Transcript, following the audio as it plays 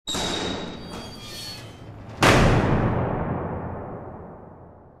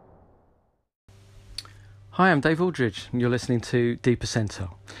Hi, I'm Dave Aldridge, and you're listening to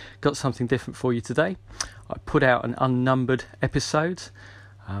dpercentile. Got something different for you today. I put out an unnumbered episode.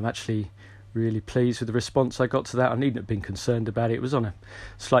 I'm actually really pleased with the response I got to that. I needn't have been concerned about it. It was on a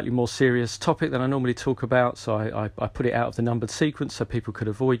slightly more serious topic than I normally talk about, so I put it out of the numbered sequence so people could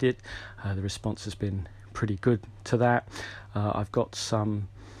avoid it. The response has been pretty good to that. I've got some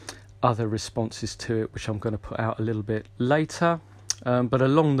other responses to it which I'm going to put out a little bit later. But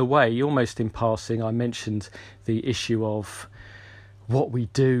along the way, almost in passing, I mentioned the issue of what we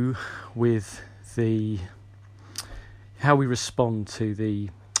do with how we respond to the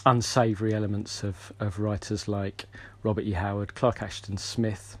unsavoury elements of writers like Robert E. Howard, Clark Ashton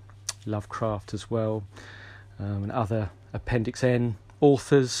Smith, Lovecraft as well, and other Appendix N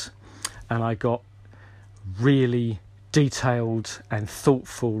authors. And I got really detailed and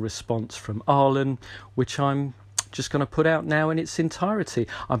thoughtful response from Arlen, which I'm just going to put out now in its entirety.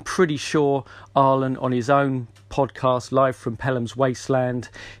 I'm pretty sure Arlen, on his own podcast, live from Pellam's Wasteland,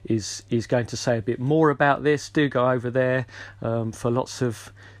 is going to say a bit more about this. Do go over there for lots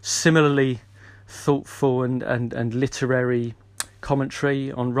of similarly thoughtful and literary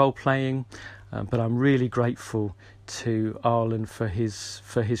commentary on role-playing. But I'm really grateful to Arlen for his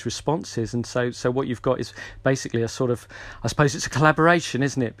responses, and so what you've got is basically a sort of, I suppose it's a collaboration,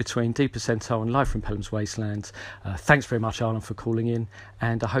 isn't it, between dpercentile and Live from Pellam's Wasteland. Thanks very much, Arlen, for calling in,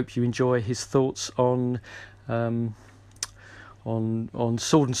 and I hope you enjoy his thoughts on sword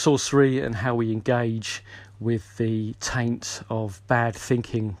and sorcery and how we engage with the taint of bad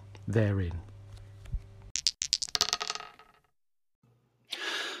thinking therein.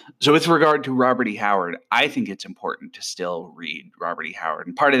 So with regard to Robert E. Howard, I think it's important to still read Robert E. Howard.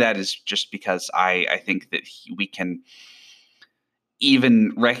 And part of that is just because I think that we can,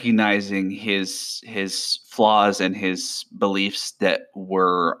 even recognizing his flaws and his beliefs that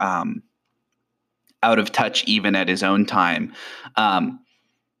were out of touch even at his own time.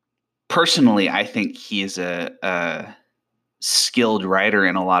 Personally, I think he is a skilled writer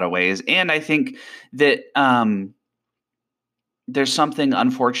in a lot of ways. And I think that there's something,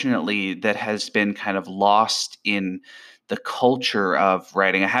 unfortunately, that has been kind of lost in the culture of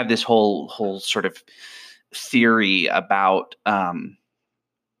writing. I have this whole sort of theory about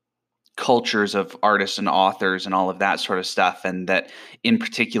cultures of artists and authors and all of that sort of stuff. And that in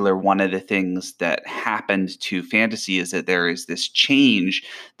particular, one of the things that happened to fantasy is that there is this change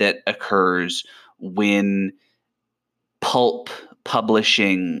that occurs when pulp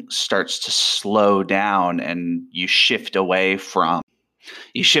publishing starts to slow down and you shift away from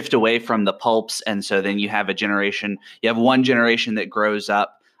the pulps. And so then you have one generation that grows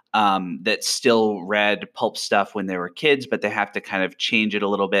up that still read pulp stuff when they were kids, but they have to kind of change it a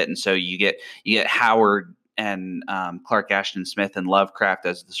little bit. And so you get Howard and Clark Ashton Smith and Lovecraft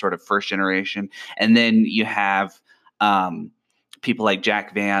as the sort of first generation. And then you have people like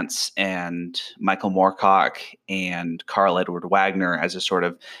Jack Vance and Michael Moorcock and Carl Edward Wagner as a sort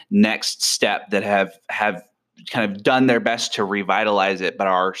of next step that have kind of done their best to revitalize it, but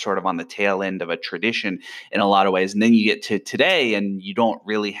are sort of on the tail end of a tradition in a lot of ways. And then you get to today and you don't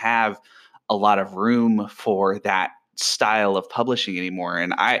really have a lot of room for that style of publishing anymore.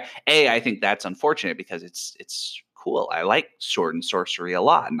 And I think that's unfortunate because it's cool. I like sword and sorcery a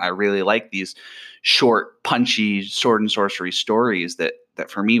lot. And I really like these short, punchy sword and sorcery stories that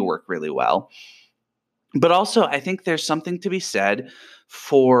for me work really well. But also, I think there's something to be said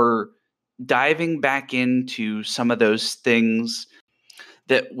for diving back into some of those things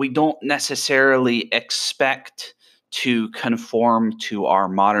that we don't necessarily expect to conform to our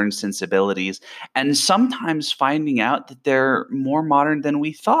modern sensibilities, and sometimes finding out that they're more modern than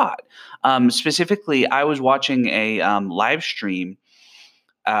we thought. Specifically, I was watching a live stream.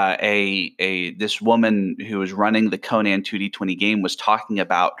 This woman who was running the Conan 2D20 game was talking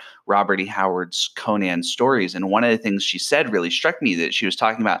about Robert E. Howard's Conan stories, and one of the things she said really struck me, that she was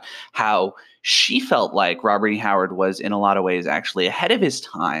talking about how she felt like Robert E. Howard was in a lot of ways actually ahead of his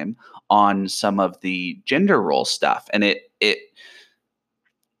time on some of the gender role stuff. And it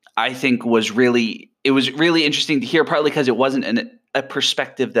I think was really interesting to hear, partly because it wasn't a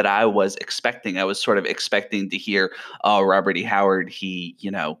perspective that I was expecting. I was sort of expecting to hear, oh, Robert E. Howard, he,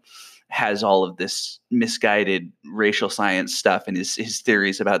 has all of this misguided racial science stuff and his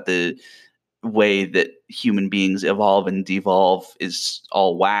theories about the way that human beings evolve and devolve is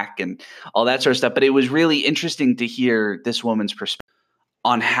all whack and all that sort of stuff. But it was really interesting to hear this woman's perspective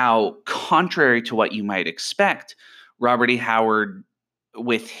on how, contrary to what you might expect, Robert E. Howard,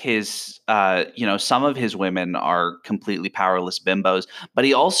 with his, some of his women are completely powerless bimbos, but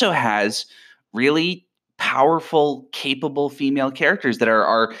he also has really powerful, capable female characters that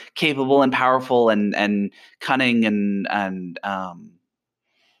are capable and powerful and cunning and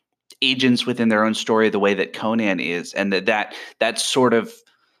agents within their own story, the way that Conan is, and that's sort of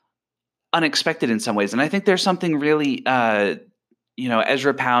unexpected in some ways. And I think there's something really,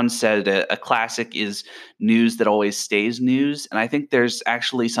 Ezra Pound said a classic is news that always stays news, and I think there's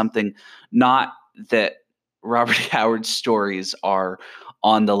actually something, not that Robert E. Howard's stories are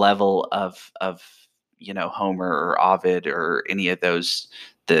on the level of Homer or Ovid or any of those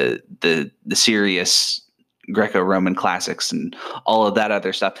the serious Greco-Roman classics and all of that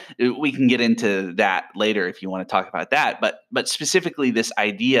other stuff. We can get into that later if you want to talk about that. But specifically, this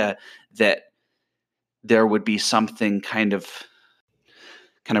idea that there would be something kind of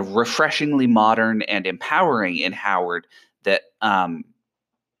refreshingly modern and empowering in Howard that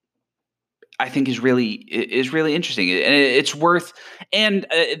I think is really interesting, and it's worth. And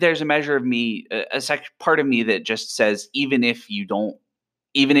there's a measure of me, part of me that just says, even if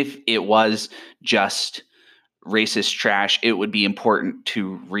it was just racist trash, it would be important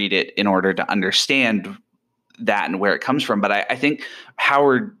to read it in order to understand that and where it comes from. But I think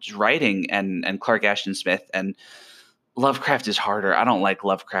Howard's writing and Clark Ashton Smith and Lovecraft is harder. I don't like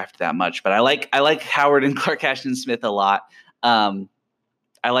Lovecraft that much, but I like Howard and Clark Ashton Smith a lot.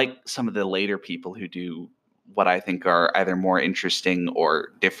 I like some of the later people who do what I think are either more interesting or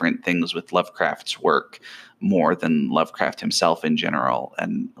different things with Lovecraft's work more than Lovecraft himself in general.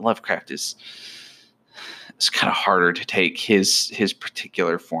 And Lovecraft it's kind of harder to take his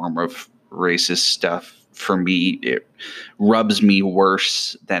particular form of racist stuff. For me, it rubs me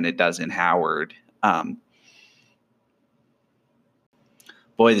worse than it does in Howard.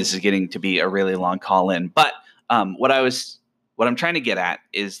 Boy, this is getting to be a really long call in. But what I'm trying to get at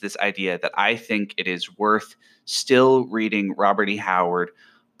is this idea that I think it is worth still reading Robert E. Howard,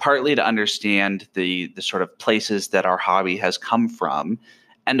 partly to understand the sort of places that our hobby has come from,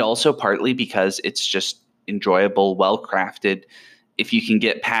 and also partly because it's just enjoyable, well-crafted. If you can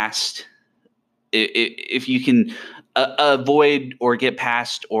get past, if you can avoid or get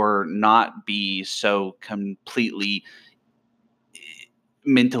past or not be so completely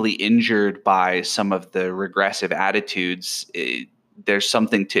mentally injured by some of the regressive attitudes, there's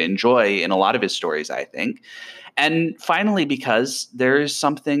something to enjoy in a lot of his stories, I think. And finally, because there is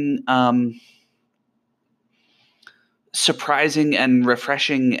something surprising and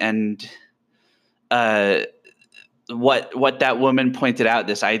refreshing and what that woman pointed out,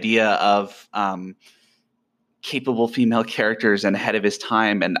 this idea of capable female characters and ahead of his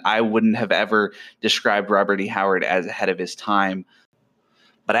time. And I wouldn't have ever described Robert E. Howard as ahead of his time.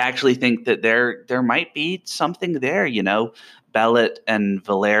 But I actually think that there might be something there, Bellet and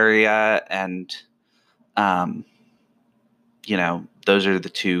Valeria, and those are the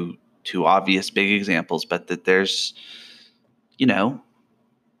two obvious big examples. But that there's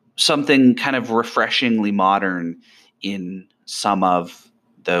something kind of refreshingly modern in some of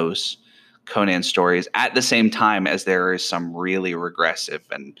those Conan stories, at the same time as there is some really regressive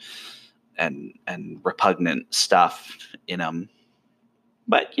and repugnant stuff in them.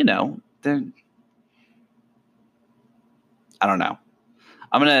 But I don't know.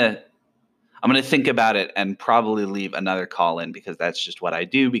 I'm gonna think about it and probably leave another call in, because that's just what I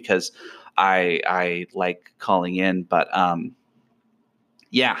do, because I like calling in. But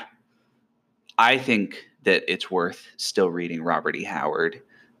yeah, I think that it's worth still reading Robert E. Howard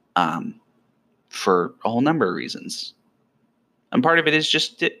for a whole number of reasons. And part of it is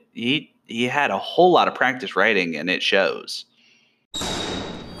just that he had a whole lot of practice writing, and it shows.